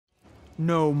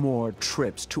No more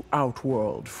trips to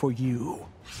Outworld for you.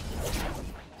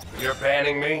 You're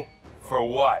banning me? For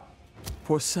what?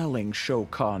 For selling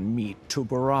Shokan meat to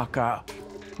Baraka.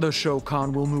 The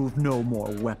Shokan will move no more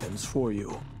weapons for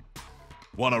you.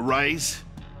 Want a raise?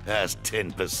 That's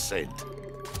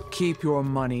 10%. Keep your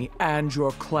money and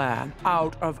your clan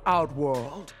out of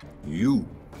Outworld. You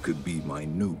could be my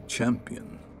new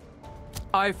champion.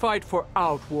 I fight for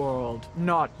Outworld,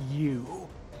 not you.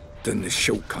 Then the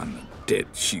Shokan are dead,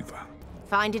 Sheeva.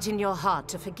 Find it in your heart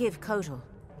to forgive Kotal.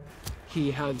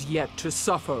 He has yet to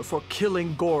suffer for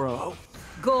killing Goro.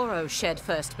 Goro shed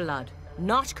first blood,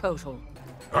 not Kotal.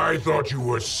 I thought you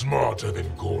were smarter than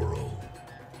Goro.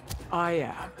 I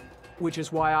am, which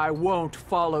is why I won't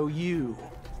follow you.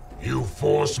 You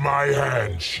force my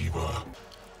hand, Sheeva.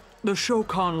 The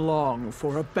Shokan long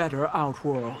for a better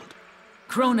Outworld.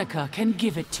 Kronika can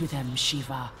give it to them,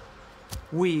 Sheeva.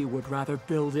 We would rather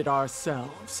build it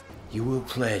ourselves. You will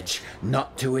pledge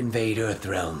not to invade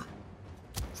Earthrealm.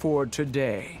 For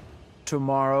today.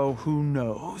 Tomorrow, who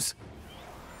knows?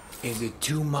 Is it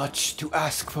too much to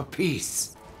ask for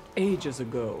peace? Ages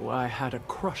ago, I had a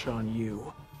crush on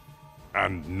you.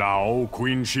 And now,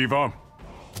 Queen Sheeva?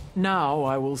 Now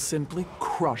I will simply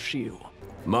crush you.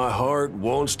 My heart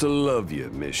wants to love you,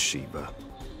 Miss Sheeva.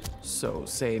 So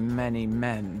say many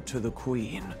men to the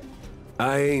Queen.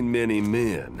 I ain't many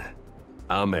men.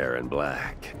 I'm Aaron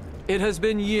Black. It has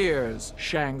been years,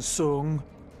 Shang Tsung.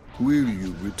 Will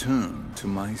you return to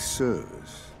my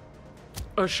service?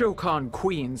 A Shokan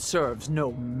Queen serves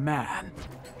no man.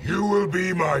 You will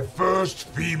be my first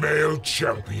female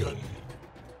champion.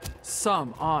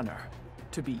 Some honor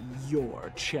to be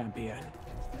your champion.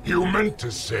 You meant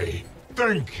to say,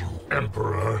 thank you,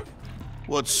 Emperor.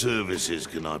 What services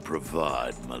can I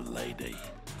provide, my lady?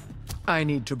 I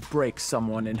need to break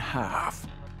someone in half.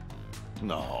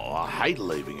 No, I hate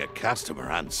leaving a customer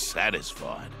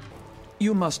unsatisfied.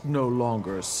 You must no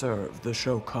longer serve the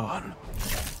Shokan.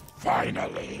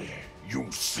 Finally,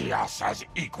 you see us as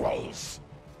equals.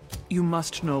 You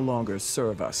must no longer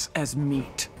serve us as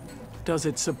meat. Does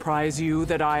it surprise you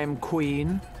that I am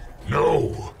queen?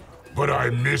 No, but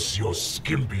I miss your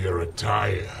skimpier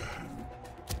attire.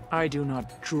 I do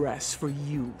not dress for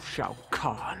you, Shao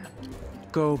Kahn.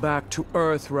 Go back to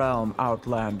Earthrealm,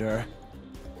 Outlander.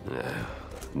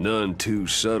 None too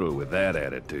subtle with that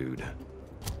attitude.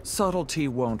 Subtlety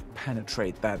won't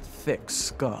penetrate that thick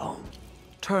skull.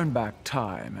 Turn back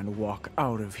time and walk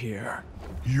out of here.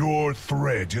 Your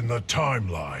thread in the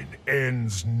timeline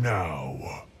ends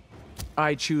now.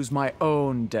 I choose my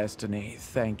own destiny,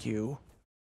 thank you.